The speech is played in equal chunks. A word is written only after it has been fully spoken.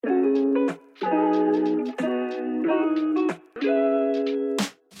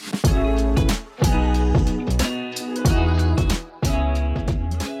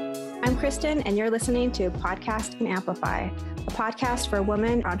Kristen, and you're listening to Podcast and Amplify, a podcast for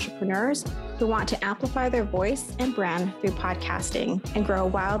women entrepreneurs who want to amplify their voice and brand through podcasting and grow a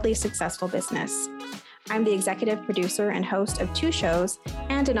wildly successful business. I'm the executive producer and host of 2 shows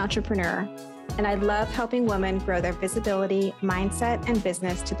and an entrepreneur, and I love helping women grow their visibility, mindset, and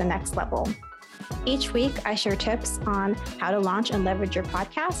business to the next level. Each week, I share tips on how to launch and leverage your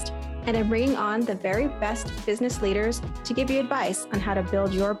podcast, and I'm bringing on the very best business leaders to give you advice on how to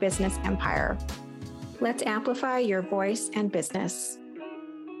build your business empire. Let's amplify your voice and business.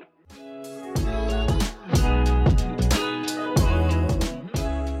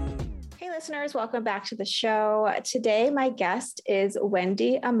 Hey listeners, welcome back to the show. Today, my guest is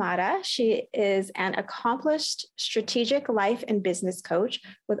Wendy Amata. She is an accomplished strategic life and business coach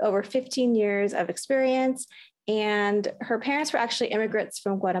with over 15 years of experience. And her parents were actually immigrants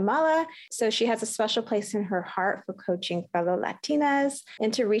from Guatemala. So she has a special place in her heart for coaching fellow Latinas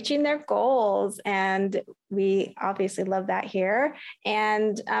into reaching their goals. And we obviously love that here.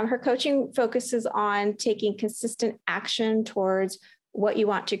 And her coaching focuses on taking consistent action towards what you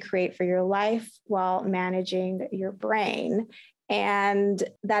want to create for your life while managing your brain. And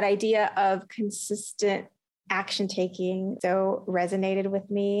that idea of consistent action taking so resonated with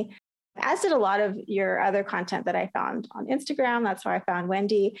me, as did a lot of your other content that I found on Instagram. That's why I found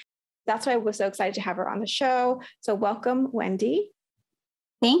Wendy. That's why I was so excited to have her on the show. So welcome, Wendy.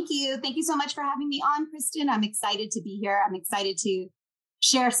 Thank you. Thank you so much for having me on, Kristen. I'm excited to be here. I'm excited to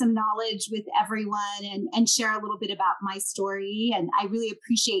share some knowledge with everyone and share a little bit about my story. And I really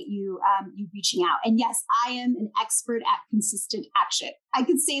appreciate you reaching out. And yes, I am an expert at consistent action. I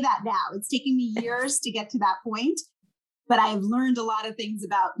can say that now. It's taken me years to get to that point. But I've learned a lot of things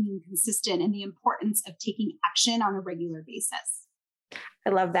about being consistent and the importance of taking action on a regular basis. I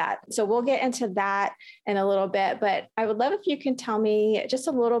love that. So we'll get into that in a little bit, but I would love if you can tell me just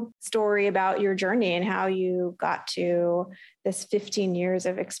a little story about your journey and how you got to this 15 years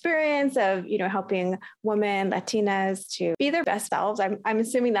of experience of, helping women, Latinas to be their best selves. I'm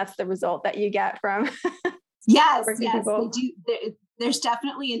assuming that's the result that you get from Yes, they do. There's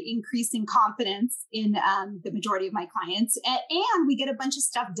definitely an increase in confidence in the majority of my clients. And we get a bunch of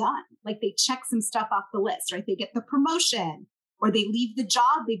stuff done. Like they check some stuff off the list, right? They get the promotion, or they leave the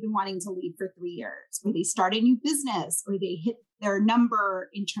job they've been wanting to leave for 3 years, or they start a new business, or they hit their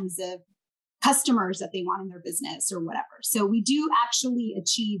number in terms of customers that they want in their business or whatever. So we do actually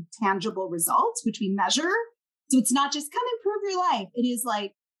achieve tangible results, which we measure. So it's not just come improve your life. It is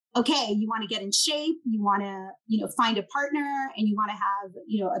like, okay, you want to get in shape, you want to, find a partner, and you want to have,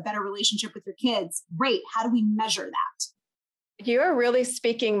 a better relationship with your kids. Great. How do we measure that? You are really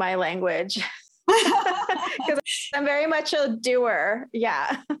speaking my language because I'm very much a doer.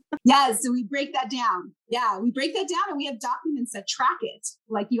 Yeah. Yeah. So we break that down. Yeah. We break that down and we have documents that track it.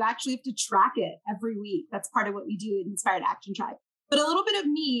 Like you actually have to track it every week. That's part of what we do at Inspired Action Tribe. But a little bit of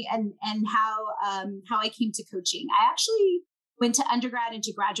me and how I came to coaching. I actually went to undergrad and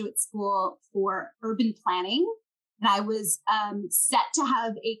to graduate school for urban planning. And I was set to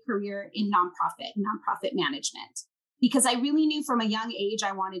have a career in nonprofit management, because I really knew from a young age,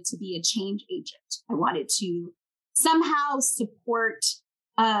 I wanted to be a change agent. I wanted to somehow support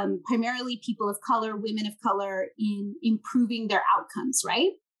primarily people of color, women of color in improving their outcomes,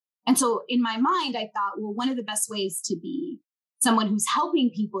 right? And so in my mind, I thought, well, one of the best ways to be someone who's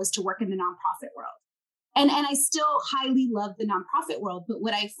helping people is to work in the nonprofit world. And I still highly love the nonprofit world. But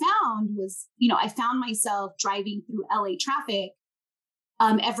what I found was, I found myself driving through LA traffic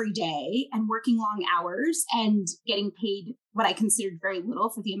every day and working long hours and getting paid what I considered very little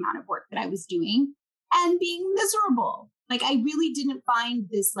for the amount of work that I was doing and being miserable. Like I really didn't find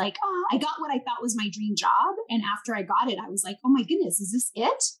this I got what I thought was my dream job. And after I got it, I was like, oh my goodness, is this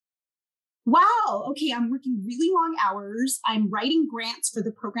it? Wow. Okay. I'm working really long hours. I'm writing grants for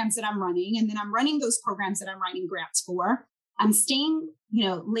the programs that I'm running. And then I'm running those programs that I'm writing grants for. I'm staying,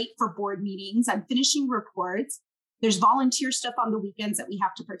 late for board meetings. I'm finishing reports. There's volunteer stuff on the weekends that we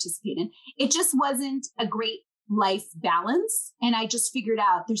have to participate in. It just wasn't a great life balance. And I just figured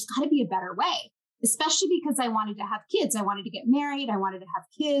out there's got to be a better way, especially because I wanted to have kids. I wanted to get married. I wanted to have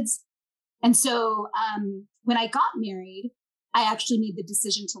kids. And so when I got married, I actually made the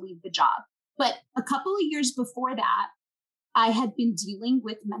decision to leave the job. But a couple of years before that, I had been dealing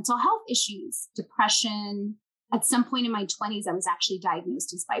with mental health issues, depression. At some point in my 20s, I was actually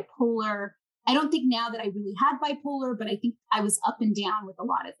diagnosed as bipolar. I don't think now that I really had bipolar, but I think I was up and down with a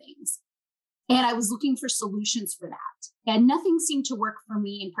lot of things. And I was looking for solutions for that. And nothing seemed to work for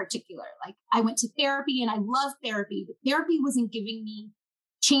me in particular. Like I went to therapy and I love therapy, but therapy wasn't giving me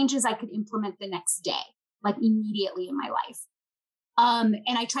changes I could implement the next day, like immediately in my life.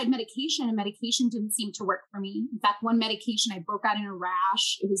 And I tried medication, and medication didn't seem to work for me. In fact, one medication, I broke out in a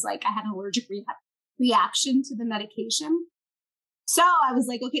rash. It was like I had an allergic reaction to the medication. So I was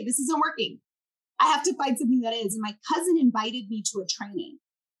like, okay, this isn't working. I have to find something that is. And my cousin invited me to a training,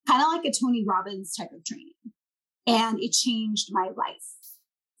 kind of like a Tony Robbins type of training. And it changed my life.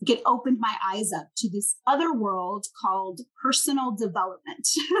 It opened my eyes up to this other world called personal development,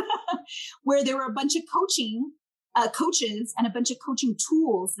 where there were a bunch of coaches and a bunch of coaching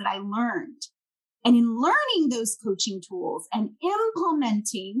tools that I learned. And in learning those coaching tools and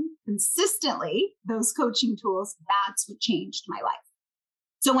implementing consistently those coaching tools, that's what changed my life.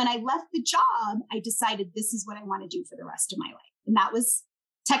 So when I left the job, I decided this is what I want to do for the rest of my life. And that was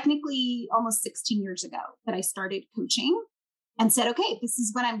technically almost 16 years ago that I started coaching and said, okay, this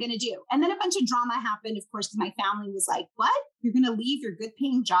is what I'm going to do. And then a bunch of drama happened, of course, because my family was like, what? You're going to leave your good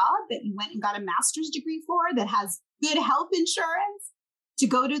paying job that you went and got a master's degree for that has good health insurance to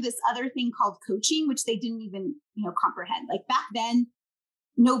go to this other thing called coaching, which they didn't even, comprehend. Like back then,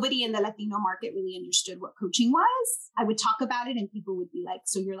 nobody in the Latino market really understood what coaching was. I would talk about it and people would be like,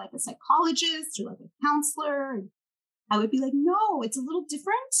 so you're like a psychologist or like a counselor? And I would be like, no, it's a little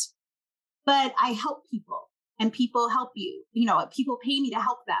different, but I help people and people help you. People pay me to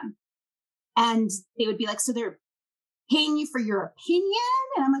help them. And they would be like, so they're paying you for your opinion?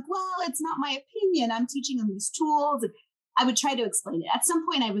 And I'm like, well, it's not my opinion. I'm teaching them these tools. And I would try to explain it. At some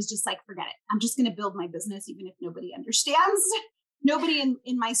point, I was just like, forget it. I'm just going to build my business, even if nobody understands. Nobody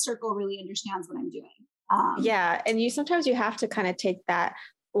in my circle really understands what I'm doing. Yeah. And sometimes you have to kind of take that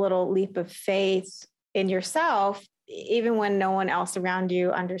little leap of faith in yourself, even when no one else around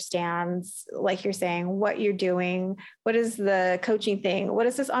you understands, like you're saying, what you're doing. What is the coaching thing? What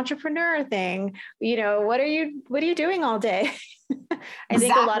is this entrepreneur thing? What are you doing all day? I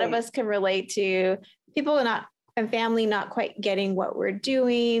think a lot of us can relate to people and family not quite getting what we're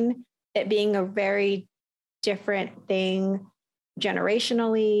doing, it being a very different thing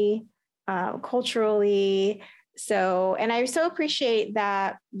generationally, culturally. So, and I so appreciate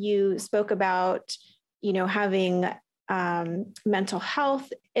that you spoke about, having mental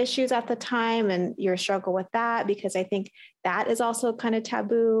health issues at the time and your struggle with that, because I think that is also kind of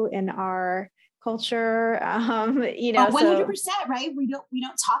taboo in our culture. 100%, right? We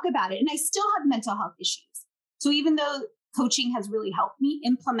don't talk about it. And I still have mental health issues. So even though coaching has really helped me,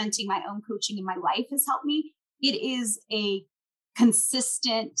 implementing my own coaching in my life has helped me, it is a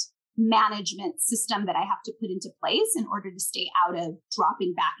consistent management system that I have to put into place in order to stay out of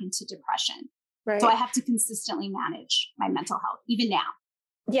dropping back into depression. Right. So I have to consistently manage my mental health, even now.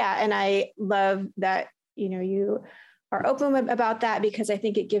 Yeah. And I love that, you are open about that, because I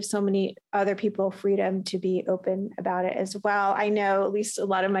think it gives so many other people freedom to be open about it as well. I know at least a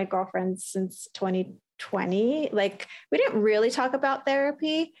lot of my girlfriends since 2020, like we didn't really talk about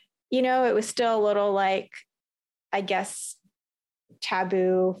therapy. It was still a little like, I guess,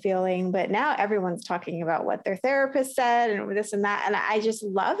 taboo feeling, but now everyone's talking about what their therapist said and this and that. And I just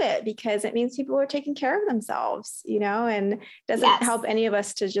love it because it means people are taking care of themselves, and doesn't help any of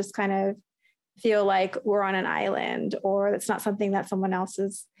us to just kind of feel like we're on an island or it's not something that someone else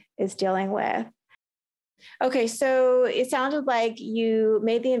is dealing with. Okay. So it sounded like you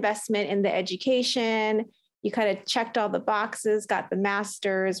made the investment in the education. You kind of checked all the boxes, got the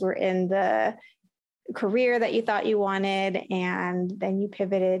master's, were in the career that you thought you wanted, and then you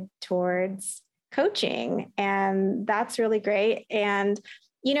pivoted towards coaching. And that's really great. And,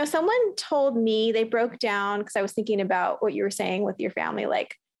 someone told me, they broke down, because I was thinking about what you were saying with your family,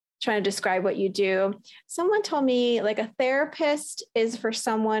 like trying to describe what you do. Someone told me like a therapist is for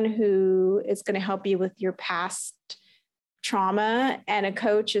someone who is going to help you with your past trauma, and a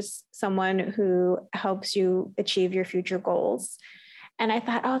coach is someone who helps you achieve your future goals. And I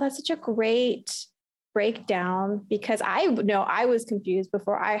thought, oh, that's such a great breakdown, because I know I was confused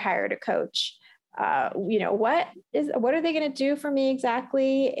before I hired a coach. What are they going to do for me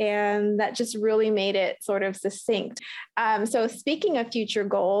exactly? And that just really made it sort of succinct. So speaking of future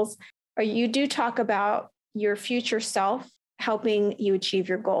goals, you do talk about your future self helping you achieve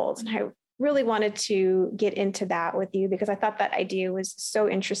your goals. And I really wanted to get into that with you because I thought that idea was so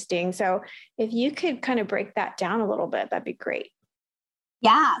interesting. So if you could kind of break that down a little bit, that'd be great.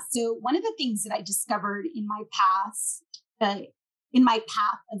 Yeah. So one of the things that I discovered in my path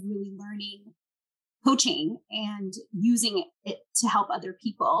of really learning coaching and using it to help other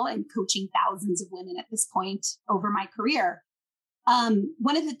people and coaching thousands of women at this point over my career.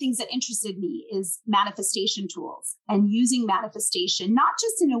 One of the things that interested me is manifestation tools and using manifestation, not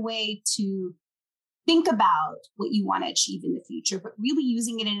just in a way to think about what you want to achieve in the future, but really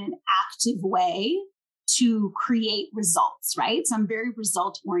using it in an active way to create results, right? So I'm very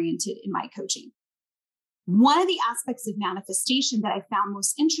result oriented in my coaching. One of the aspects of manifestation that I found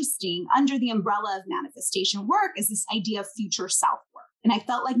most interesting under the umbrella of manifestation work is this idea of future self work. And I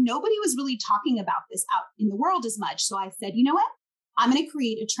felt like nobody was really talking about this out in the world as much. So I said, you know what? I'm going to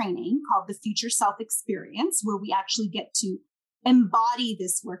create a training called the Future Self Experience, where we actually get to embody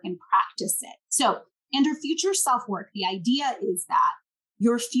this work and practice it. So under future self work, the idea is that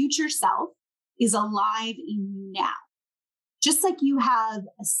your future self is alive in you now. Just like you have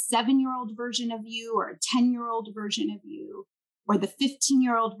a 7-year-old version of you or a 10-year-old version of you or the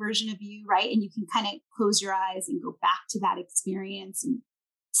 15-year-old version of you, right? And you can kind of close your eyes and go back to that experience and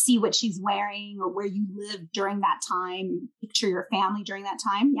see what she's wearing or where you lived during that time and picture your family during that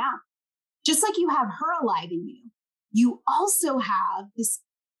time. Yeah. Just like you have her alive in you, you also have this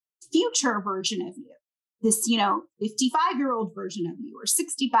future version of you, this, 55-year-old version of you or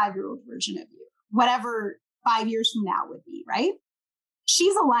 65-year-old version of you, whatever 5 years from now would be, right?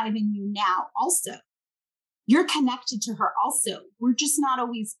 She's alive in you now also. You're connected to her also. We're just not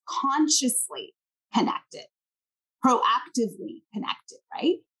always consciously connected, proactively connected,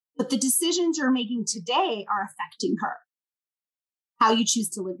 right? But the decisions you're making today are affecting her. How you choose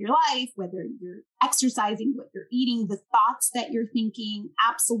to live your life, whether you're exercising, what you're eating, the thoughts that you're thinking,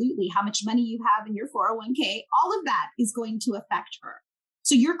 absolutely, how much money you have in your 401k, all of that is going to affect her.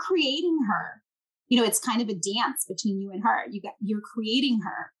 So you're creating her. It's kind of a dance between you and her. You're creating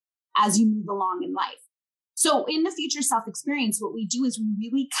her as you move along in life. So in the future self experience, what we do is we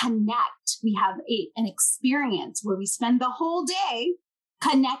really connect. We have an experience where we spend the whole day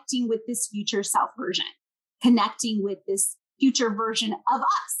connecting with this future self version, connecting with this future version of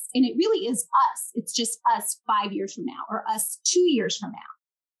us. And it really is us. It's just us 5 years from now or us 2 years from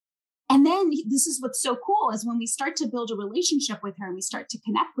now. And then this is what's so cool is when we start to build a relationship with her and we start to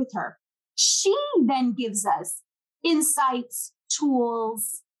connect with her, she then gives us insights,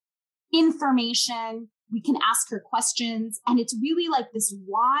 tools, information. We can ask her questions. And it's really like this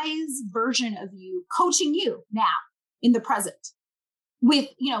wise version of you coaching you now in the present. With,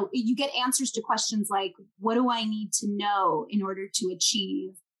 you get answers to questions like, what do I need to know in order to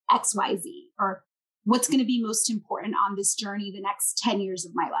achieve XYZ? Or what's going to be most important on this journey the next 10 years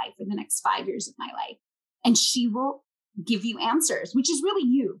of my life or the next 5 years of my life? And she will give you answers, which is really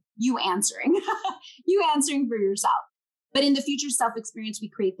you answering, you answering for yourself. But in the future self experience, we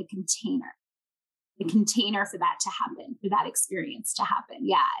create the container for that to happen, for that experience to happen.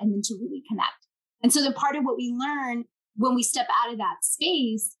 Yeah. And then to really connect. And so the part of what we learn when we step out of that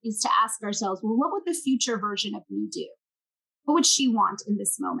space is to ask ourselves, well, what would the future version of me do? What would she want in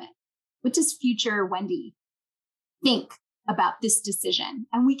this moment? What does future Wendy think about this decision?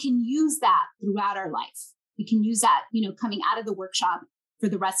 And we can use that throughout our life. We can use that, coming out of the workshop for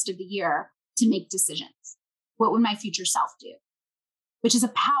the rest of the year to make decisions. What would my future self do? Which is a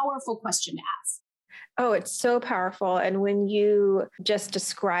powerful question to ask. Oh, it's so powerful. And when you just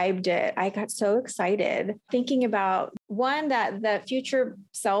described it, I got so excited thinking about one, that the future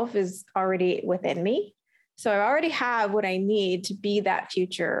self is already within me. So I already have what I need to be that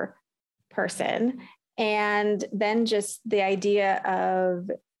future person. And then just the idea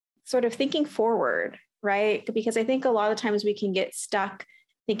of sort of thinking forward, right? Because I think a lot of times we can get stuck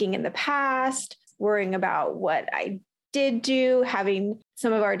thinking in the past, worrying about what I did do, having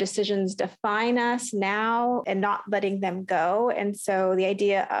some of our decisions define us now and not letting them go. And so the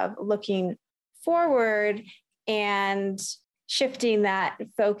idea of looking forward and shifting that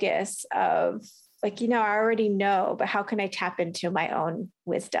focus of like, I already know, but how can I tap into my own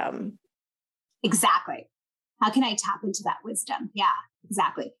wisdom? Exactly. How can I tap into that wisdom? Yeah,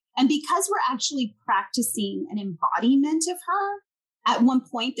 exactly. And because we're actually practicing an embodiment of her, at one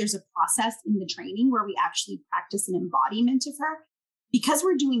point, there's a process in the training where we actually practice an embodiment of her. Because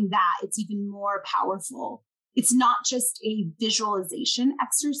we're doing that, it's even more powerful. It's not just a visualization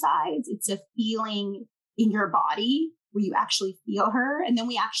exercise. It's a feeling in your body where you actually feel her. And then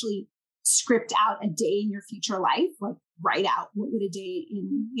we actually script out a day in your future life, like write out what would a day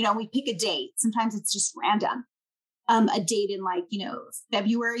in, we pick a date. Sometimes it's just random. A date in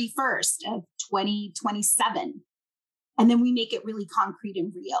February 1st of 2027. And then we make it really concrete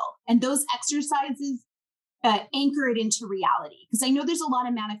and real. And those exercises anchor it into reality. Because I know there's a lot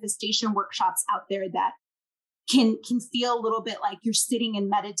of manifestation workshops out there that can feel a little bit like you're sitting and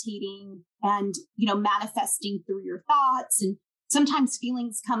meditating and, manifesting through your thoughts. And sometimes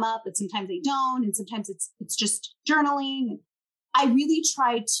feelings come up, but sometimes they don't. And sometimes it's just journaling. I really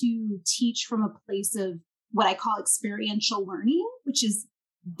try to teach from a place of what I call experiential learning, which is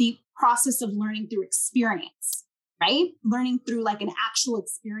the process of learning through experience. Right? Learning through like an actual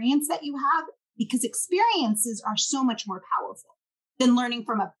experience that you have because experiences are so much more powerful than learning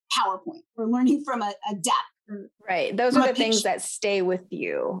from a PowerPoint or learning from a deck. Right. Those are the things that stay with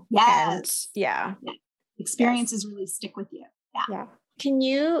you. Yes. Yeah. Experiences really stick with you. Yeah. Can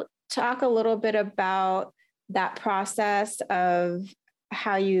you talk a little bit about that process of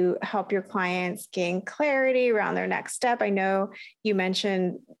how you help your clients gain clarity around their next step? I know you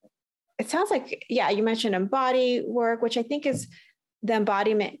mentioned, it sounds like, you mentioned embody work, which I think is the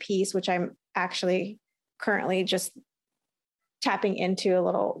embodiment piece, which I'm actually currently just tapping into a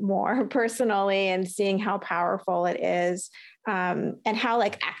little more personally and seeing how powerful it is, and how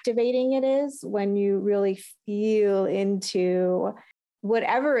like activating it is when you really feel into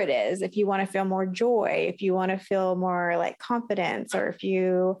whatever it is. If you want to feel more joy, if you want to feel more like confidence, or if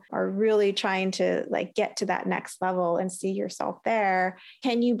you are really trying to like get to that next level and see yourself there,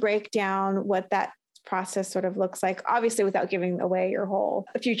 can you break down what that process sort of looks like? Obviously, without giving away your whole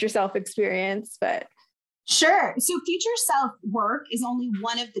future self experience, but Sure. So future self work is only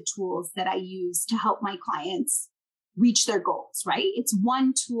one of the tools that I use to help my clients reach their goals, right? It's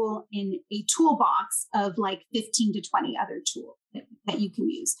one tool in a toolbox of like 15 to 20 other tools that you can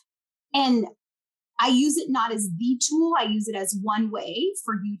use. And I use it not as the tool, I use it as one way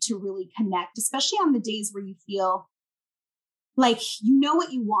for you to really connect, especially on the days where you feel like you know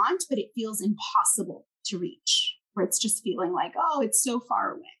what you want, but it feels impossible to reach, where it's just feeling like, oh, it's so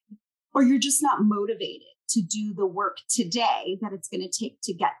far away, or you're just not motivated to do the work today that it's going to take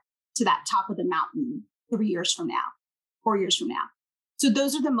to get to that top of the mountain 3 years from now, 4 years from now. So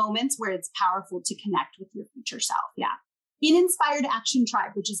those are the moments where it's powerful to connect with your future self. Yeah. In Inspired Action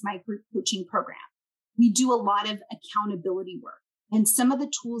Tribe, which is my group coaching program, we do a lot of accountability work. And some of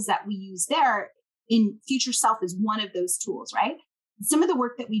the tools that we use there in Future Self is one of those tools, right? Some of the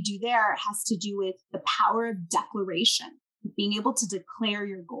work that we do there has to do with the power of declaration, being able to declare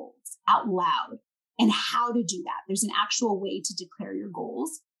your goals out loud and how to do that. There's an actual way to declare your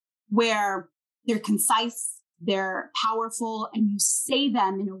goals where they're concise, they're powerful, and you say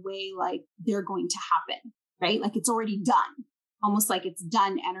them in a way like they're going to happen, right? Like it's already done, almost like it's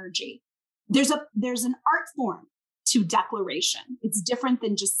done energy. There's an art form to declaration. It's different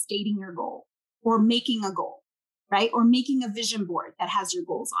than just stating your goal or making a goal, right? Or making a vision board that has your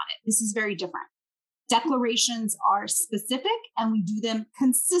goals on it. This is very different. Declarations are specific and we do them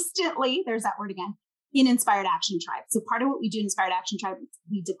consistently. There's that word again, in Inspired Action Tribe. So part of what we do in Inspired Action Tribe,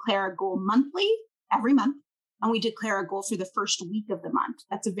 we declare a goal monthly, every month, and we declare a goal for the first week of the month.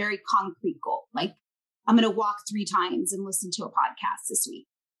 That's a very concrete goal. Like I'm going to walk 3 times and listen to a podcast this week.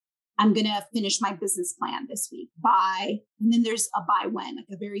 I'm going to finish my business plan this week and then there's a by when, like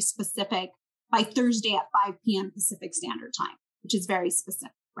a very specific, by Thursday at 5 p.m. Pacific Standard Time, which is very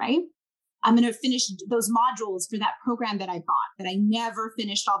specific, right? I'm going to finish those modules for that program that I bought that I never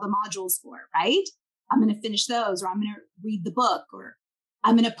finished all the modules for, right? I'm going to finish those, or I'm going to read the book, or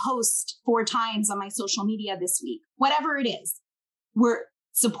I'm going to post 4 times on my social media this week. Whatever it is, we're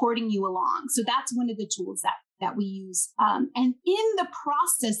supporting you along. So that's one of the tools that we use. And in the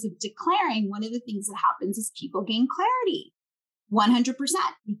process of declaring, one of the things that happens is people gain clarity 100%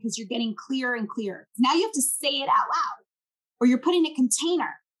 because you're getting clearer and clearer. Now you have to say it out loud, or you're putting a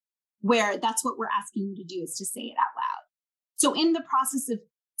container where that's what we're asking you to do, is to say it out loud. So in the process of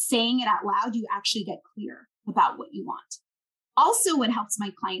saying it out loud, you actually get clear about what you want. Also, what helps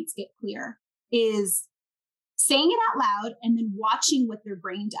my clients get clear is saying it out loud and then watching what their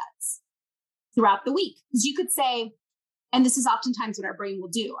brain does throughout the week. Because you could say, and this is oftentimes what our brain will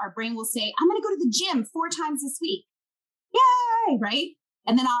do. Our brain will say, I'm going to go to the gym 4 times this week. Yay, right?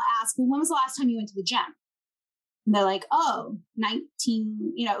 And then I'll ask, well, when was the last time you went to the gym? And they're like,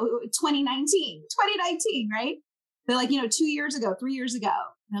 2019, right? They're like, 2 years ago, 3 years ago.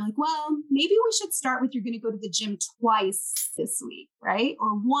 And they're like, well, maybe we should start with, you're going to go to the gym twice this week, right?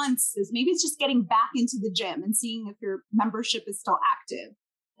 Or once. Maybe it's just getting back into the gym and seeing if your membership is still active,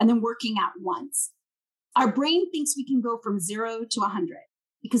 and then working out once. Our brain thinks we can go from 0 to 100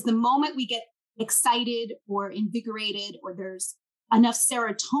 because the moment we get excited or invigorated, or there's enough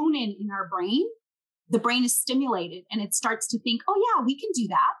serotonin in our brain, the brain is stimulated and it starts to think, oh yeah, we can do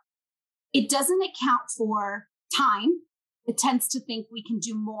that. It doesn't account for time. It tends to think we can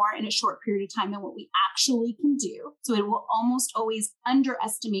do more in a short period of time than what we actually can do. So it will almost always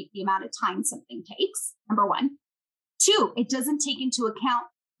underestimate the amount of time something takes, number 1. 2, it doesn't take into account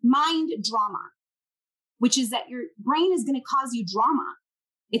mind drama, which is that your brain is going to cause you drama.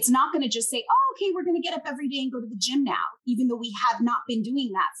 It's not going to just say, oh, okay, we're going to get up every day and go to the gym now, even though we have not been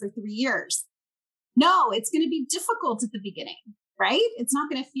doing that for 3 years. No, it's going to be difficult at the beginning, right? It's not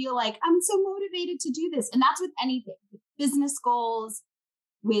going to feel like I'm so motivated to do this. And that's with anything, with business goals,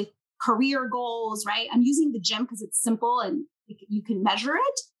 with career goals, right? I'm using the gym because it's simple and you can measure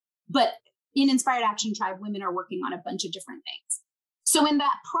it. But in Inspired Action Tribe, women are working on a bunch of different things. So in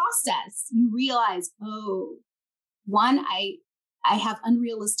that process, you realize, oh, one, I have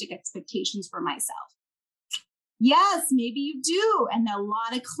unrealistic expectations for myself. Yes, maybe you do. And a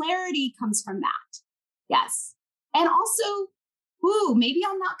lot of clarity comes from that. Yes. And also, ooh, maybe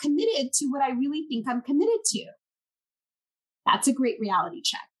I'm not committed to what I really think I'm committed to. That's a great reality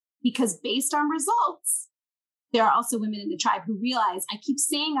check, because based on results, there are also women in the tribe who realize I keep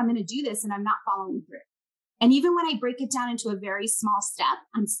saying I'm going to do this and I'm not following through. And even when I break it down into a very small step,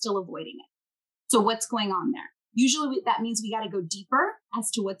 I'm still avoiding it. So what's going on there? Usually that means we got to go deeper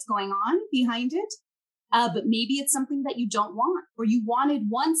as to what's going on behind it. But maybe it's something that you don't want, or you wanted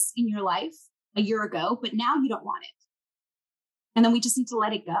once in your life a year ago, but now you don't want it. And then we just need to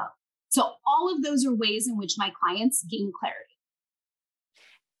let it go. So all of those are ways in which my clients gain clarity.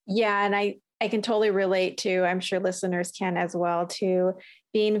 Yeah. And I can totally relate to, I'm sure listeners can as well, to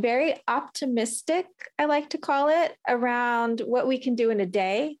being very optimistic, I like to call it, around what we can do in a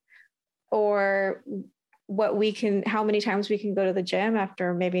day, or how many times we can go to the gym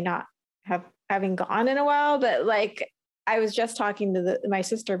after maybe not having gone in a while. But like, I was just talking to my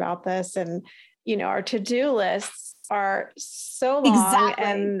sister about this, and, our to-do lists are so long. Exactly.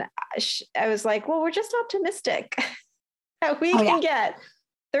 And I was like, well, we're just optimistic that we can get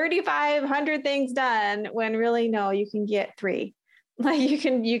 3,500 things done, when really, no, you can get 3. Like you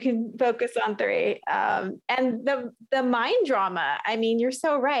can focus on 3. And the mind drama, I mean, you're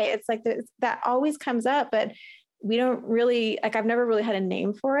so right. It's like that always comes up, but we don't really, like, I've never really had a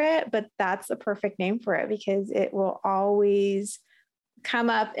name for it, but that's the perfect name for it, because it will always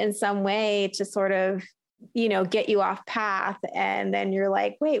come up in some way to sort of, get you off path. And then you're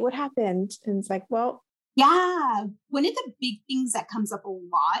like, wait, what happened? And it's like, well, yeah. One of the big things that comes up a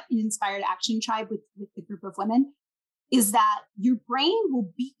lot in Inspired Action Tribe with the group of women is that your brain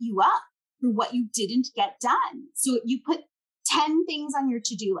will beat you up for what you didn't get done. So you put 10 things on your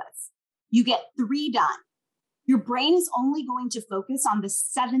to-do list, you get 3 done. Your brain is only going to focus on the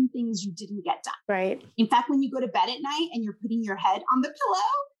 7 things you didn't get done. Right. In fact, when you go to bed at night and you're putting your head on the pillow,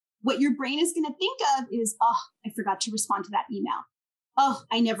 what your brain is going to think of is, oh, I forgot to respond to that email. Oh,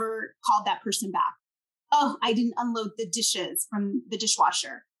 I never called that person back. Oh, I didn't unload the dishes from the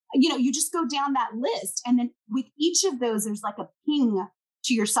dishwasher. You just go down that list. And then with each of those, there's like a ping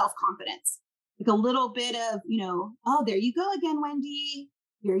to your self-confidence, like a little bit of, oh, there you go again, Wendy.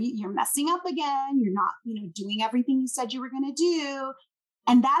 You're messing up again. You're not, doing everything you said you were going to do.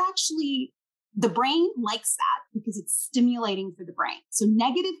 And that actually, the brain likes that because it's stimulating for the brain. So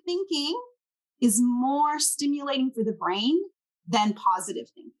negative thinking is more stimulating for the brain than positive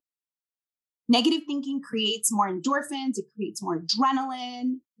thinking. Negative thinking creates more endorphins. It creates more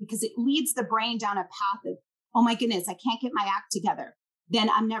adrenaline because it leads the brain down a path of, oh my goodness, I can't get my act together. Then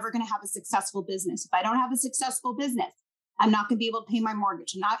I'm never going to have a successful business. If I don't have a successful business, I'm not going to be able to pay my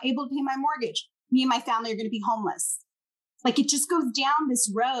mortgage. I'm not able to pay my mortgage. Me and my family are going to be homeless. Like it just goes down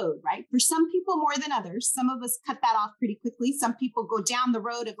this road, right? For some people more than others. Some of us cut that off pretty quickly. Some people go down the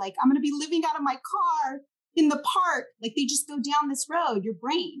road of like, I'm going to be living out of my car in the park. Like they just go down this road, your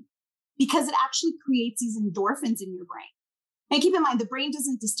brain, because it actually creates these endorphins in your brain. And keep in mind, the brain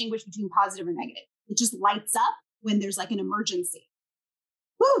doesn't distinguish between positive or negative. It just lights up when there's like an emergency.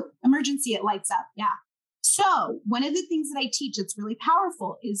 Woo, emergency, it lights up. Yeah. So one of the things that I teach that's really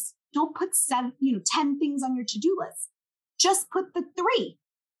powerful is don't put 10 things on your to-do list. Just put the 3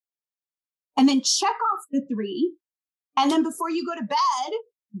 and then check off the 3. And then before you go to bed,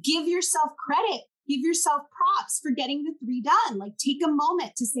 give yourself credit, give yourself props for getting the 3 done. Like take a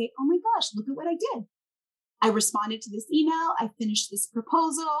moment to say, oh my gosh, look at what I did. I responded to this email. I finished this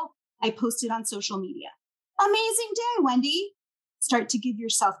proposal. I posted on social media. Amazing day, Wendy. Start to give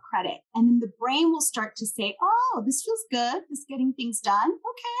yourself credit. And then the brain will start to say, oh, this feels good. This getting things done.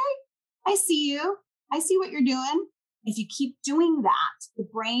 Okay. I see you. I see what you're doing. If you keep doing that, the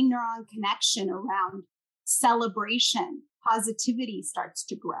brain neuron connection around celebration, positivity starts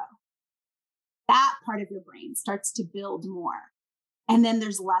to grow. That part of your brain starts to build more. And then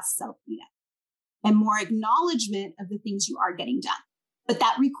there's less self-beating and more acknowledgement of the things you are getting done. But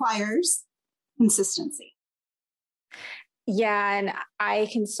that requires consistency. Yeah. And I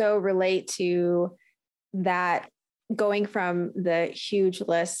can so relate to that, going from the huge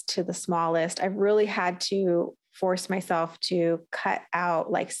list to the small list. I've really had to force myself to cut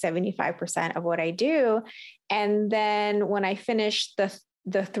out like 75% of what I do. And then when I finish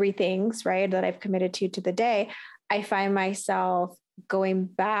the 3 things, right, that I've committed to the day, I find myself going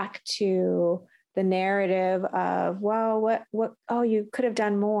back to the narrative of, well, oh, you could have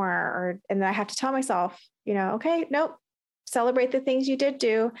done more. And I have to tell myself, okay, nope, celebrate the things you did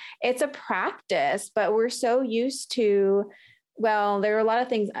do. It's a practice, but we're so used to, well, there are a lot of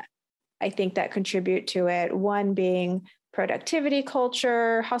things I think that contribute to it. One being productivity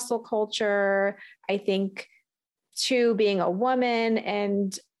culture, hustle culture. I think two, being a woman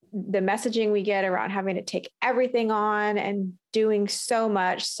and the messaging we get around having to take everything on and doing so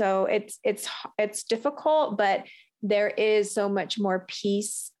much. So it's difficult, but there is so much more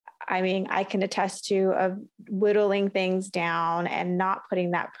peace. I mean, I can attest to of whittling things down and not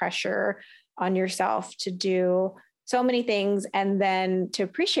putting that pressure on yourself to do so many things, and then to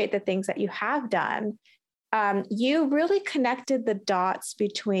appreciate the things that you have done. You really connected the dots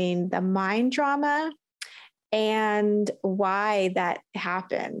between the mind drama and why that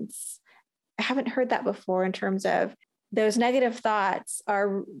happens. I haven't heard that before in terms of those negative thoughts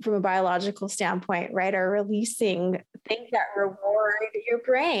are, from a biological standpoint, right, are releasing things that reward your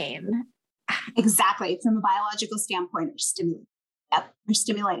brain. Exactly. From a biological standpoint, they're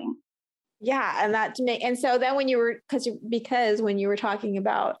stimulating. Yeah. And so then when you were, because when you were talking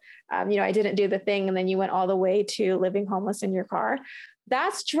about, I didn't do the thing, and then you went all the way to living homeless in your car,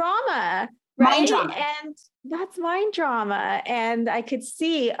 that's drama, right? Mind drama. And that's mind drama. And I could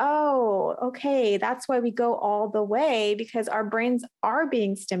see, oh, okay, that's why we go all the way, because our brains are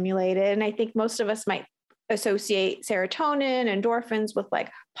being stimulated. And I think most of us might associate serotonin, endorphins with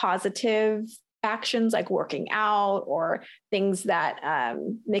like positive actions like working out or things that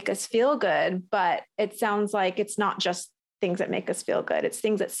make us feel good. But it sounds like it's not just things that make us feel good. It's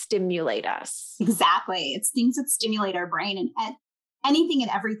things that stimulate us. Exactly. It's things that stimulate our brain, and anything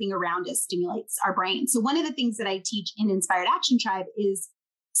and everything around us stimulates our brain. So one of the things that I teach in Inspired Action Tribe is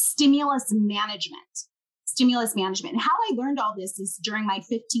stimulus management. And how I learned all this is during my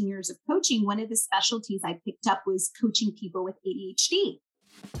 15 years of coaching, one of the specialties I picked up was coaching people with ADHD.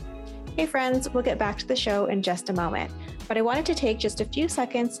 Hey friends, we'll get back to the show in just a moment, but I wanted to take just a few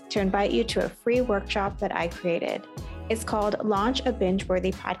seconds to invite you to a free workshop that I created. It's called Launch a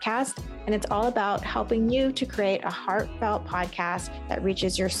Binge-Worthy Podcast, and it's all about helping you to create a heartfelt podcast that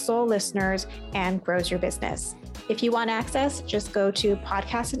reaches your soul listeners and grows your business. If you want access, just go to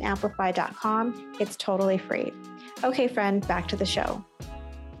podcastandamplify.com. It's totally free. Okay, friend, back to the show.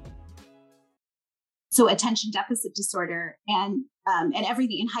 So attention deficit disorder and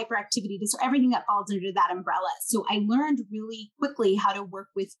everything, and hyperactivity disorder, everything that falls under that umbrella. So I learned really quickly how to work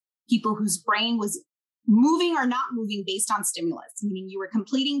with people whose brain was moving or not moving based on stimulus, meaning you were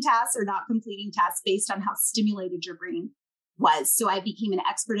completing tasks or not completing tasks based on how stimulated your brain was. So I became an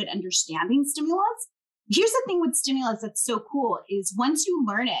expert at understanding stimulus. Here's the thing with stimulus that's so cool is once you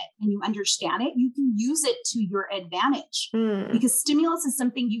learn it and you understand it, you can use it to your advantage because stimulus is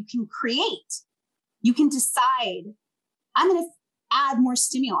something you can create. You can decide, I'm going to add more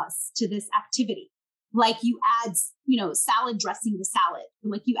stimulus to this activity. Like you add, salad dressing to salad,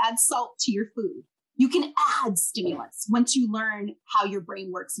 like you add salt to your food. You can add stimulus once you learn how your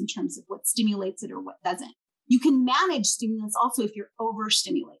brain works in terms of what stimulates it or what doesn't. You can manage stimulus also if you're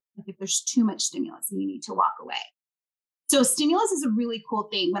overstimulated, like if there's too much stimulus and you need to walk away. So stimulus is a really cool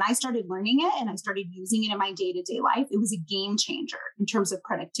thing. When I started learning it and I started using it in my day-to-day life, it was a game changer in terms of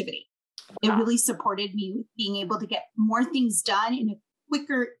productivity. It really supported me with being able to get more things done in a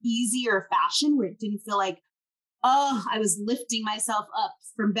quicker, easier fashion where it didn't feel like, oh, I was lifting myself up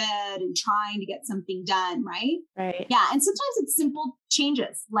from bed and trying to get something done, right? Right. Yeah. And sometimes it's simple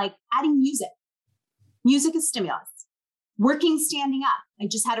changes like adding music. Music is stimulus. Working standing up. I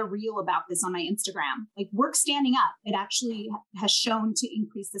just had a reel about this on my Instagram. Like work standing up. It actually has shown to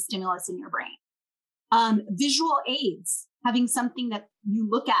increase the stimulus in your brain. Visual aids. Having something that you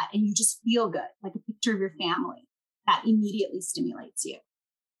look at and you just feel good, like a picture of your family, that immediately stimulates you.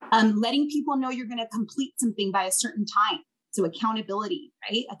 Letting people know you're going to complete something by a certain time. So accountability,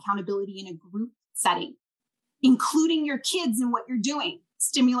 right? Accountability in a group setting. Including your kids in what you're doing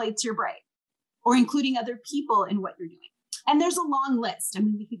stimulates your brain, or including other people in what you're doing. And there's a long list. I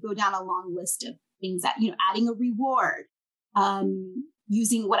mean, we could go down a long list of things that, adding a reward,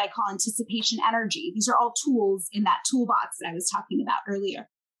 using what I call anticipation energy. These are all tools in that toolbox that I was talking about earlier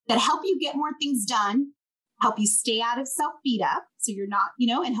that help you get more things done, help you stay out of self-beat up. So you're not,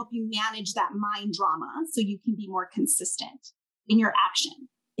 and help you manage that mind drama so you can be more consistent in your action.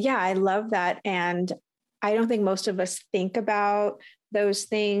 Yeah, I love that. And I don't think most of us think about those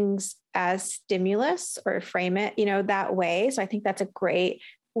things as stimulus or frame it, that way. So I think that's a great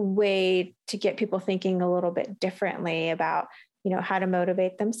way to get people thinking a little bit differently about how to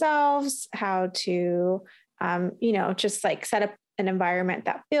motivate themselves, how to, just like set up an environment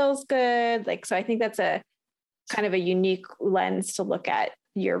that feels good. Like, so I think that's a kind of a unique lens to look at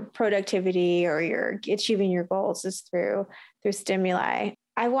your productivity or your achieving your goals is through stimuli.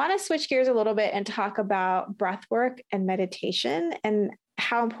 I want to switch gears a little bit and talk about breath work and meditation and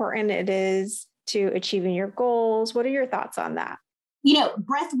how important it is to achieving your goals. What are your thoughts on that?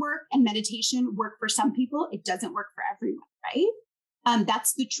 Breath work and meditation work for some people. It doesn't work for everyone, right?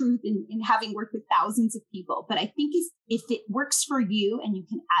 That's the truth in having worked with thousands of people. But I think if it works for you and you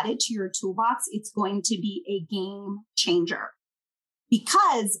can add it to your toolbox, it's going to be a game changer.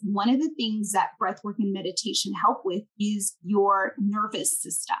 Because one of the things that breathwork and meditation help with is your nervous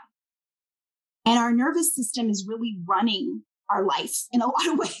system. And our nervous system is really running our life in a lot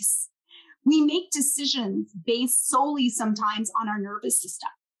of ways. We make decisions based solely sometimes on our nervous system.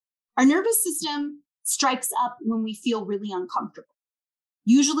 Our nervous system strikes up when we feel really uncomfortable,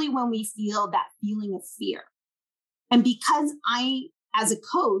 usually when we feel that feeling of fear. And because I, as a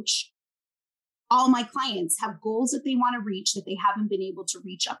coach, all my clients have goals that they want to reach that they haven't been able to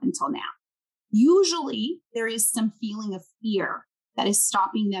reach up until now. Usually there is some feeling of fear that is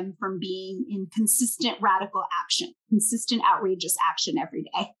stopping them from being in consistent radical action, consistent outrageous action every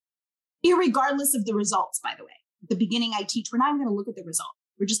day, irregardless of the results, by the way. At the beginning, I teach, we're not even going to look at the result.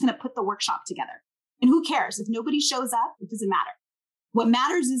 We're just going to put the workshop together. And who cares? If nobody shows up, it doesn't matter. What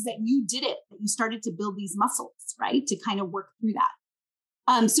matters is that you did it, that you started to build these muscles, right? To kind of work through that.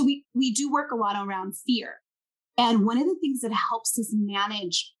 So we do work a lot around fear. And one of the things that helps us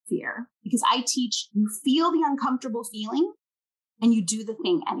manage fear, because I teach you feel the uncomfortable feeling and you do the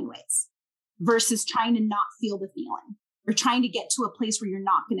thing anyways, versus trying to not feel the feeling or trying to get to a place where you're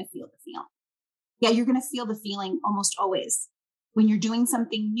not going to feel the feeling. Yeah, you're going to feel the feeling almost always when you're doing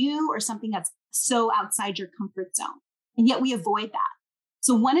something new or something that's so outside your comfort zone. And yet we avoid that.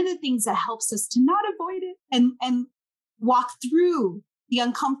 So one of the things that helps us to not avoid it and walk through the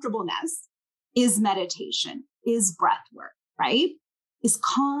uncomfortableness is meditation, is breath work, right? Is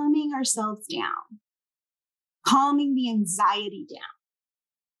calming ourselves down, calming the anxiety down,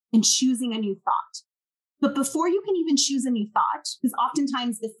 and choosing a new thought. But before you can even choose a new thought, because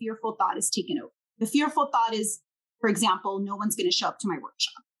oftentimes the fearful thought is taken over. The fearful thought is, for example, no one's going to show up to my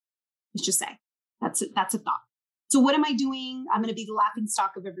workshop. Let's just say that's a thought. So what am I doing? I'm going to be the laughing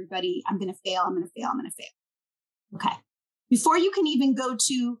stock of everybody. I'm going to fail. I'm going to fail. I'm going to fail. Okay. Before you can even go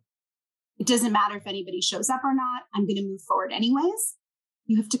to, it doesn't matter if anybody shows up or not, I'm going to move forward anyways.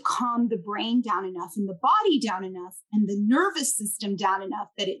 You have to calm the brain down enough and the body down enough and the nervous system down enough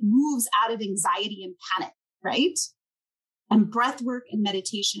that it moves out of anxiety and panic, right? And breath work and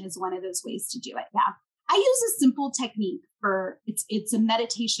meditation is one of those ways to do it. Yeah. I use a simple technique for, it's a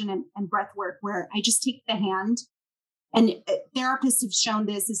meditation and breath work where I just take the hand, and therapists have shown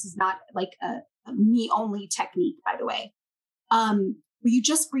this. This is not like a me only technique, by the way. Where you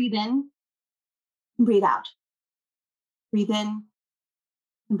just breathe in and breathe out. Breathe in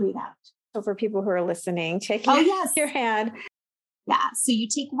and breathe out. So for people who are listening, take your hand. Yeah. So you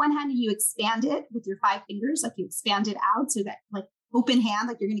take one hand and you expand it with your 5 fingers, like you expand it out so that like open hand,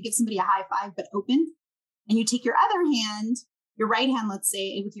 like you're going to give somebody a high five, but open. And you take your other hand, your right hand, let's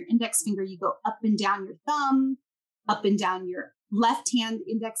say, and with your index finger, you go up and down your thumb, up and down your left hand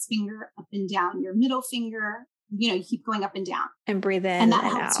index finger, up and down your middle finger. You keep going up and down. And breathe in. And that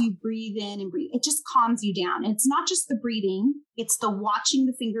helps you breathe in and breathe. It just calms you down. And it's not just the breathing, it's the watching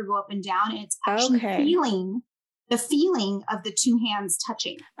the finger go up and down. And it's actually feeling the feeling of the 2 hands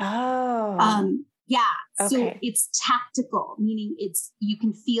touching. Oh. Yeah. Okay. So it's tactical, meaning you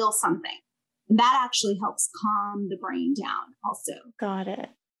can feel something. And that actually helps calm the brain down also. Got it.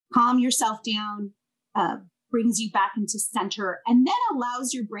 Calm yourself down, brings you back into center, and then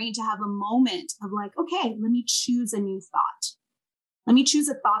allows your brain to have a moment of like, okay, let me choose a new thought. Let me choose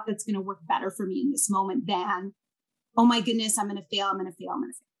a thought that's going to work better for me in this moment than, oh my goodness, I'm going to fail. I'm going to fail. I'm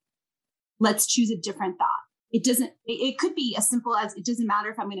going to fail. Let's choose a different thought. It could be as simple as, it doesn't matter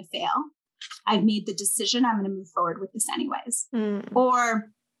if I'm going to fail. I've made the decision. I'm going to move forward with this anyways.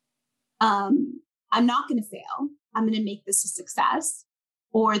 Or, I'm not going to fail. I'm going to make this a success.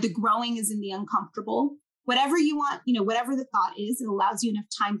 Or the growing is in the uncomfortable. Whatever you want, whatever the thought is, it allows you enough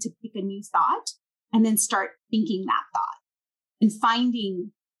time to pick a new thought and then start thinking that thought and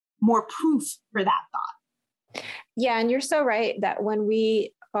finding more proof for that thought. Yeah. And you're so right that when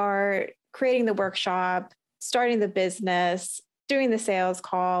we are creating the workshop, starting the business, doing the sales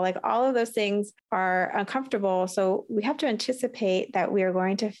call, like all of those things are uncomfortable. So we have to anticipate that we are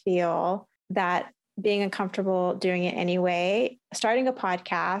going to feel that being uncomfortable doing it anyway. Starting a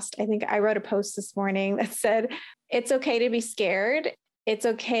podcast, I think I wrote a post this morning that said, it's okay to be scared. it's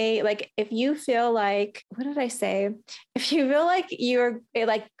okay. Like if you feel like, what did I say? If you feel like you're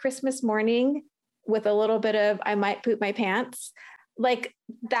like Christmas morning with a little bit of, I might poop my pants, like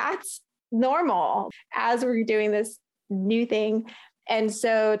that's normal as we're doing this new thing. And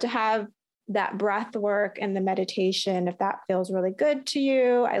so to have that breath work and the meditation, if that feels really good to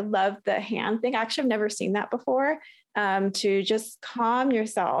you, I love the hand thing. Actually, I've never seen that before. To just calm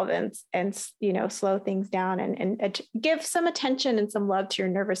yourself and slow things down and give some attention and some love to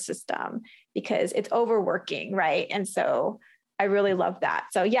your nervous system because it's overworking, right? And so I really love that.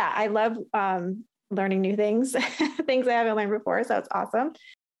 So yeah, I love learning new things, things I haven't learned before. So it's awesome.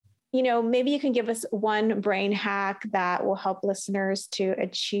 Maybe you can give us one brain hack that will help listeners to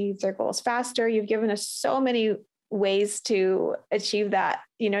achieve their goals faster. You've given us so many ways to achieve that,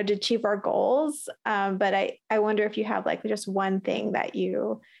 to achieve our goals. But I wonder if you have like just one thing that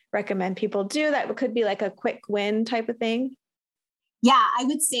you recommend people do that could be like a quick win type of thing. Yeah, I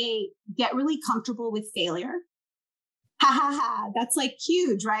would say get really comfortable with failure. Ha ha ha. That's like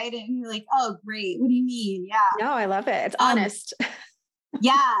huge, right? And you're like, oh, great. What do you mean? Yeah. No, I love it. It's honest.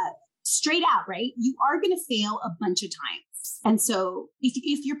 Yeah, straight out, right? You are going to fail a bunch of times. And so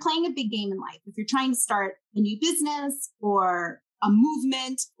if you're playing a big game in life, if you're trying to start a new business or a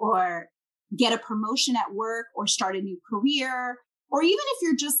movement or get a promotion at work or start a new career, or even if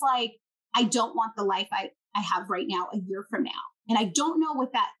you're just like, I don't want the life I have right now a year from now. And I don't know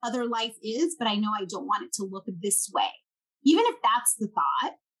what that other life is, but I know I don't want it to look this way. Even if that's the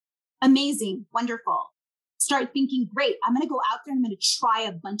thought, amazing, wonderful. Start thinking, great, I'm going to go out there and I'm going to try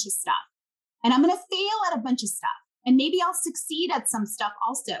a bunch of stuff. And I'm going to fail at a bunch of stuff. And maybe I'll succeed at some stuff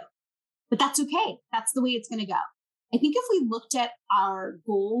also. But that's okay. That's the way it's going to go. I think if we looked at our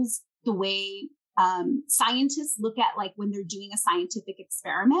goals the way scientists look at like when they're doing a scientific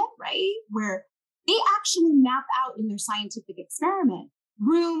experiment, right? Where they actually map out in their scientific experiment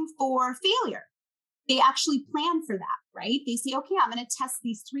room for failure. They actually plan for that, right? They say, okay, I'm going to test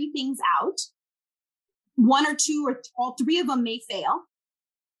these 3 things out. 1 or 2 or all 3 of them may fail.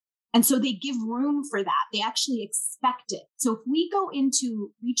 And so they give room for that. They actually expect it. So if we go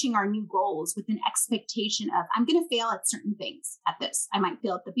into reaching our new goals with an expectation of, I'm going to fail at certain things at this. I might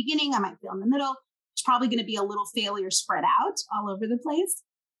fail at the beginning. I might fail in the middle. It's probably going to be a little failure spread out all over the place.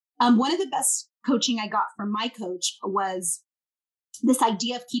 One of the best coaching I got from my coach was this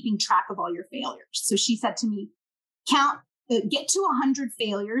idea of keeping track of all your failures. So she said to me, get to 100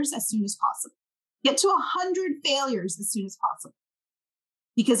 failures as soon as possible. Get to 100 failures as soon as possible.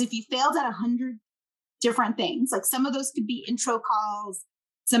 Because if you failed at 100 different things, like some of those could be intro calls,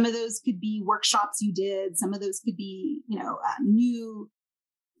 some of those could be workshops you did, some of those could be, new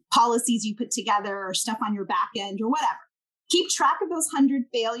policies you put together or stuff on your back end or whatever. Keep track of those 100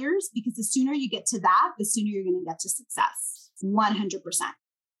 failures because the sooner you get to that, the sooner you're going to get to success. 100%.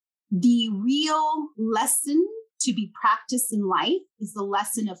 The real lesson to be practiced in life is the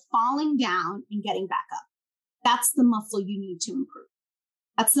lesson of falling down and getting back up. That's the muscle you need to improve.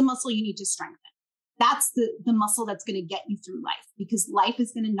 That's the muscle you need to strengthen. That's the muscle that's going to get you through life because life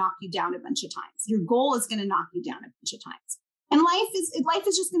is going to knock you down a bunch of times. Your goal is going to knock you down a bunch of times. And life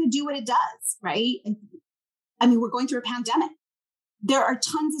is just going to do what it does, right? I mean, we're going through a pandemic. There are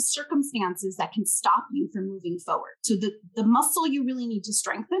tons of circumstances that can stop you from moving forward. So the muscle you really need to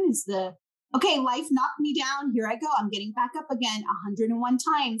strengthen is okay, life knocked me down. Here I go. I'm getting back up again 101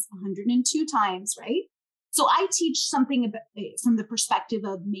 times, 102 times, right? So I teach something about, from the perspective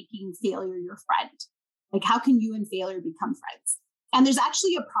of making failure your friend. Like, how can you and failure become friends? And there's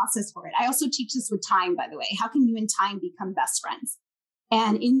actually a process for it. I also teach this with time, by the way. How can you and time become best friends?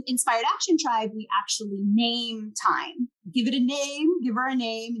 And in Inspired Action Tribe, we actually name time. Give it a name, give her a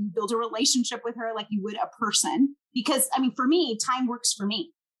name, and you build a relationship with her like you would a person. Because, I mean, for me, time works for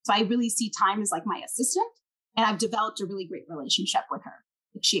me. So I really see time as like my assistant. And I've developed a really great relationship with her.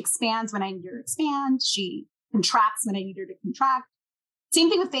 She expands when I need her to expand. She contracts when I need her to contract. Same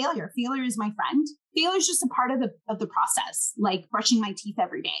thing with failure. Failure is my friend. Failure is just a part of the process. Like brushing my teeth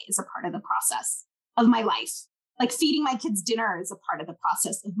every day is a part of the process of my life. Like feeding my kids dinner is a part of the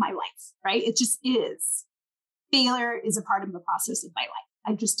process of my life, right? It just is. Failure is a part of the process of my life.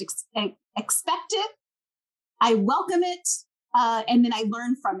 I just expect it. I welcome it. And then I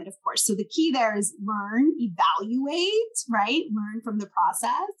learn from it, of course. So the key there is learn, evaluate, right? Learn from the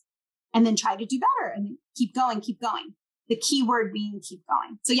process and then try to do better and then keep going, keep going. The key word being keep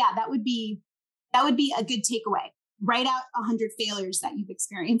going. So yeah, that would be a good takeaway. Write out 100 failures that you've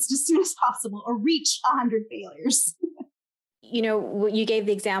experienced as soon as possible or reach 100 failures. You gave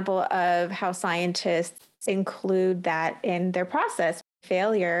the example of how scientists include that in their process.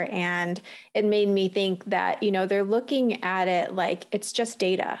 failure. And it made me think that, they're looking at it like it's just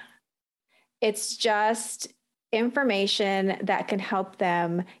data. It's just information that can help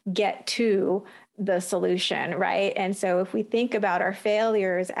them get to the solution, right? And so if we think about our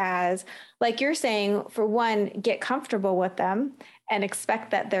failures as, like you're saying, for one, get comfortable with them and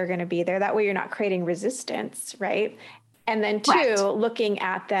expect that they're going to be there. That way you're not creating resistance, right? And then two, Correct. looking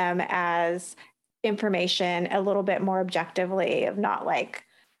at them as information a little bit more objectively, of not like,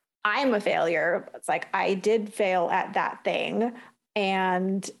 I'm a failure. It's like, I did fail at that thing.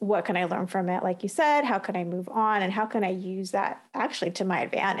 And what can I learn from it? Like you said, how can I move on? And how can I use that actually to my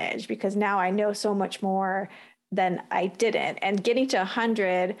advantage? Because now I know so much more than I didn't. And getting to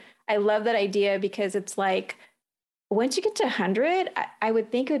 100, I love that idea, because it's like, once you get to 100, I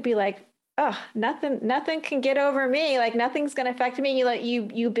would think it would be like, oh, nothing can get over me. Like nothing's going to affect me.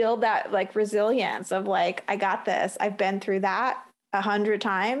 You build that like resilience of like, I got this. I've been through that 100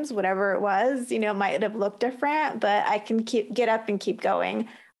 times, whatever it was, might have looked different, but I can get up and keep going.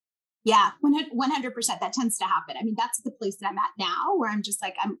 Yeah, 100%. That tends to happen. I mean, that's the place that I'm at now, where I'm just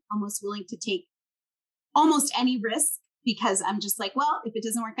like, I'm almost willing to take almost any risk, because I'm just like, well, if it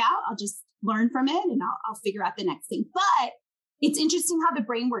doesn't work out, I'll just learn from it and I'll figure out the next thing. But it's interesting how the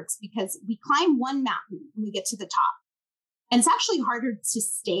brain works, because we climb one mountain and we get to the top. And it's actually harder to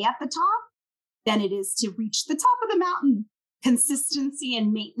stay at the top than it is to reach the top of the mountain. Consistency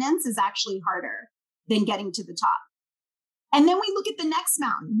and maintenance is actually harder than getting to the top. And then we look at the next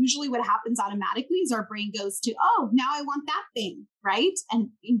mountain. Usually what happens automatically is our brain goes to, oh, now I want that thing, right? And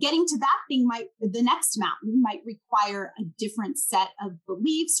getting to that thing the next mountain might require a different set of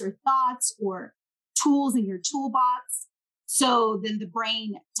beliefs or thoughts or tools in your toolbox. So then the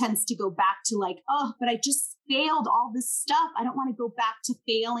brain tends to go back to like, oh, but I just failed all this stuff. I don't want to go back to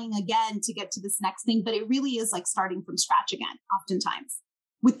failing again to get to this next thing. But it really is like starting from scratch again, oftentimes,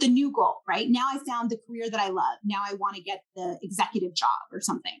 with the new goal, right? Now I found the career that I love. Now I want to get the executive job or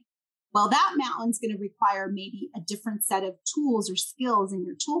something. Well, that mountain's going to require maybe a different set of tools or skills in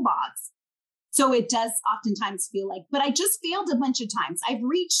your toolbox. So it does oftentimes feel like, but I just failed a bunch of times. I've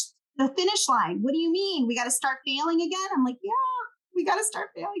reached the finish line. What do you mean? We got to start failing again? I'm like, yeah, we got to start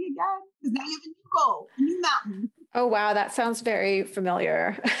failing again, because now you have a new goal, a new mountain. Oh, wow. That sounds very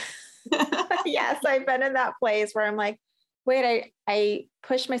familiar. Yes, I've been in that place where I'm like, wait, I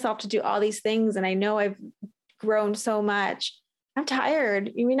pushed myself to do all these things and I know I've grown so much. I'm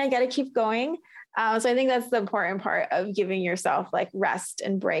tired. You mean I got to keep going? So I think that's the important part of giving yourself like rest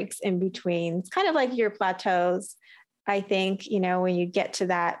and breaks in between. It's kind of like your plateaus. I think, when you get to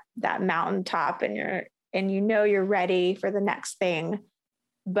that mountaintop and you're ready for the next thing.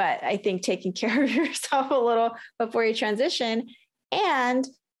 But I think taking care of yourself a little before you transition, and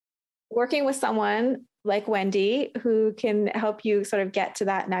working with someone like Wendy, who can help you sort of get to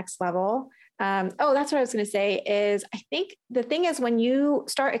that next level. That's what I was going to say is, I think the thing is, when you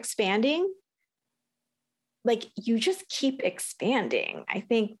start expanding, like you just keep expanding. I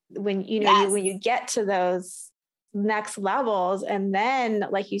think when, when you get to those next levels, and then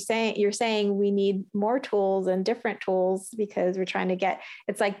like you're saying we need more tools and different tools, because we're trying to get,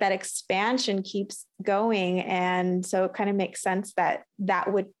 it's like that expansion keeps going. And so it kind of makes sense that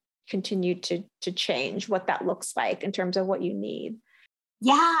would continue to change what that looks like in terms of what you need.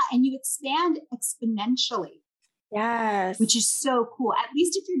 Yeah. And you expand exponentially. Yes. Which is so cool. At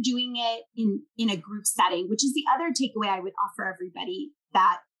least if you're doing it in a group setting, which is the other takeaway I would offer everybody,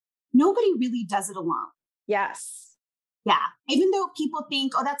 that nobody really does it alone. Yes. Yeah. Even though people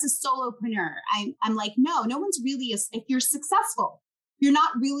think, oh, that's a solopreneur. I'm like, no one's really, if you're successful, you're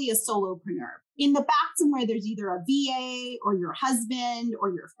not really a solopreneur. In the back somewhere, there's either a VA or your husband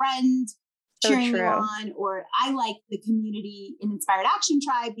or your friend cheering you on. Or I like the community in Inspired Action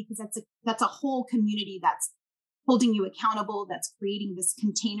Tribe, because that's a whole community that's holding you accountable, that's creating this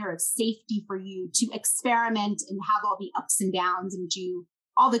container of safety for you to experiment and have all the ups and downs and do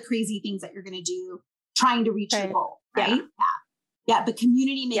all the crazy things that you're going to do trying to reach your goal, right? Yeah. But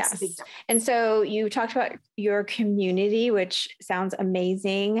community makes a big difference. And so you talked about your community, which sounds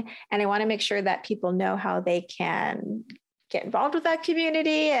amazing. And I want to make sure that people know how they can get involved with that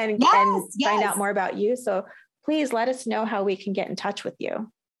community and find out more about you. So please let us know how we can get in touch with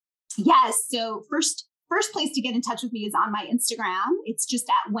you. Yes. So first place to get in touch with me is on my Instagram. It's just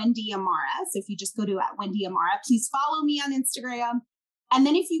at Wendy Amara. So if you just go to at Wendy Amara, please follow me on Instagram. And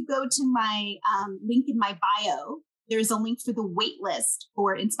then if you go to my link in my bio, there's a link for the wait list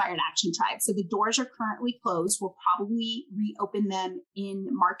for Inspired Action Tribe. So the doors are currently closed. We'll probably reopen them in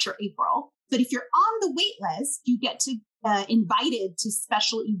March or April. But if you're on the wait list, you get to invited to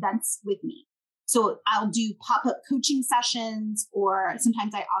special events with me. So I'll do pop-up coaching sessions, or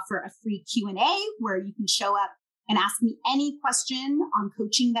sometimes I offer a free Q&A where you can show up and ask me any question on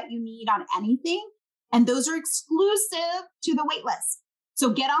coaching that you need on anything. And those are exclusive to the waitlist.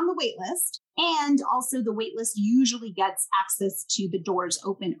 So get on the waitlist. And also the waitlist usually gets access to the doors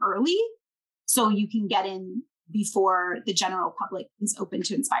open early. So you can get in before the general public is open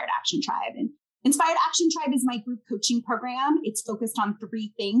to Inspired Action Tribe. And Inspired Action Tribe is my group coaching program. It's focused on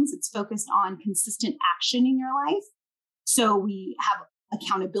 3 things. It's focused on consistent action in your life. So we have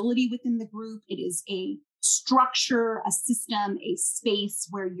accountability within the group. It is a structure, a system, a space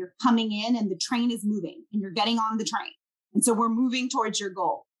where you're coming in and the train is moving and you're getting on the train. And so we're moving towards your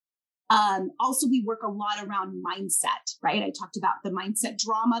goal. Also, we work a lot around mindset, right? I talked about the mindset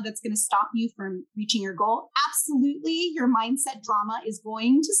drama that's going to stop you from reaching your goal. Absolutely, your mindset drama is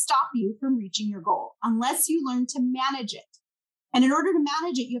going to stop you from reaching your goal unless you learn to manage it. And in order to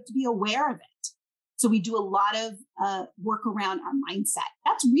manage it, you have to be aware of it. So we do a lot of work around our mindset.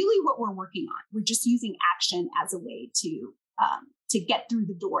 That's really what we're working on. We're just using action as a way to get through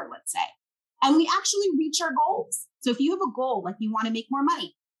the door, let's say. And we actually reach our goals. So if you have a goal, like you want to make more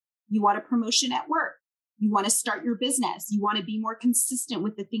money, you want a promotion at work, you want to start your business, you want to be more consistent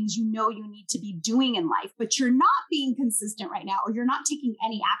with the things you know you need to be doing in life, but you're not being consistent right now, or you're not taking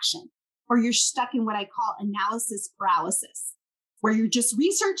any action, or you're stuck in what I call analysis paralysis, where you're just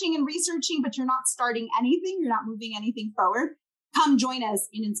researching and researching, but you're not starting anything, you're not moving anything forward. Come join us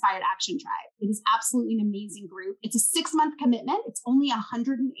in Inspired Action Tribe. It is absolutely an amazing group. It's a 6-month commitment. It's only $189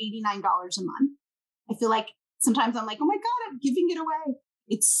 a month. I feel like sometimes I'm like, oh my God, I'm giving it away.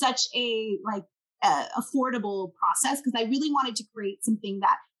 It's such a affordable process because I really wanted to create something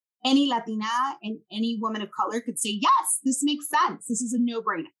that any Latina and any woman of color could say, yes, this makes sense. This is a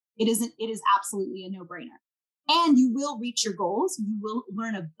no-brainer. It is absolutely a no-brainer. And you will reach your goals. You will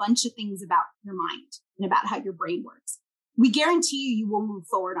learn a bunch of things about your mind and about how your brain works. We guarantee you will move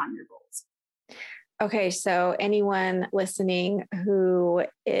forward on your goals. Okay, so anyone listening who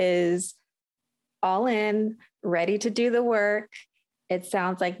is all in, ready to do the work, it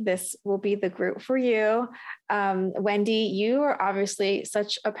sounds like this will be the group for you. Wendy, you are obviously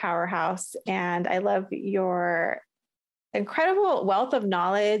such a powerhouse, and I love your incredible wealth of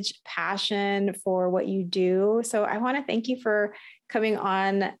knowledge, passion for what you do. So I want to thank you for coming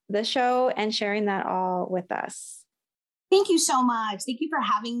on the show and sharing that all with us. Thank you so much. Thank you for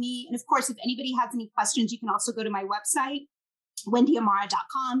having me. And of course, if anybody has any questions, you can also go to my website,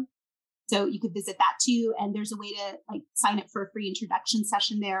 wendyamara.com. So you could visit that too. And there's a way to sign up for a free introduction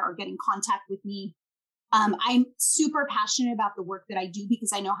session there or get in contact with me. I'm super passionate about the work that I do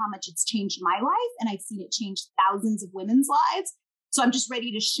because I know how much it's changed my life, and I've seen it change thousands of women's lives. So I'm just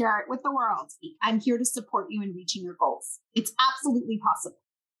ready to share it with the world. I'm here to support you in reaching your goals. It's absolutely possible.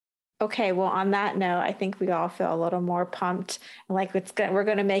 Okay, well, on that note, I think we all feel a little more pumped, like we're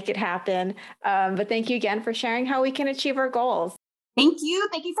going to make it happen. But thank you again for sharing how we can achieve our goals. Thank you.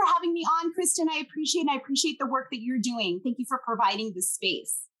 Thank you for having me on, Kristen. I appreciate the work that you're doing. Thank you for providing this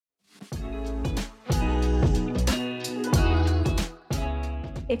space.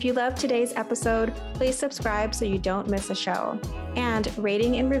 If you loved today's episode, please subscribe so you don't miss a show. And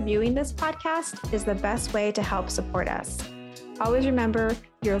rating and reviewing this podcast is the best way to help support us. Always remember,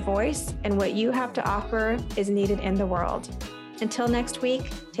 your voice and what you have to offer is needed in the world. Until next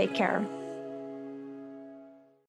week, take care.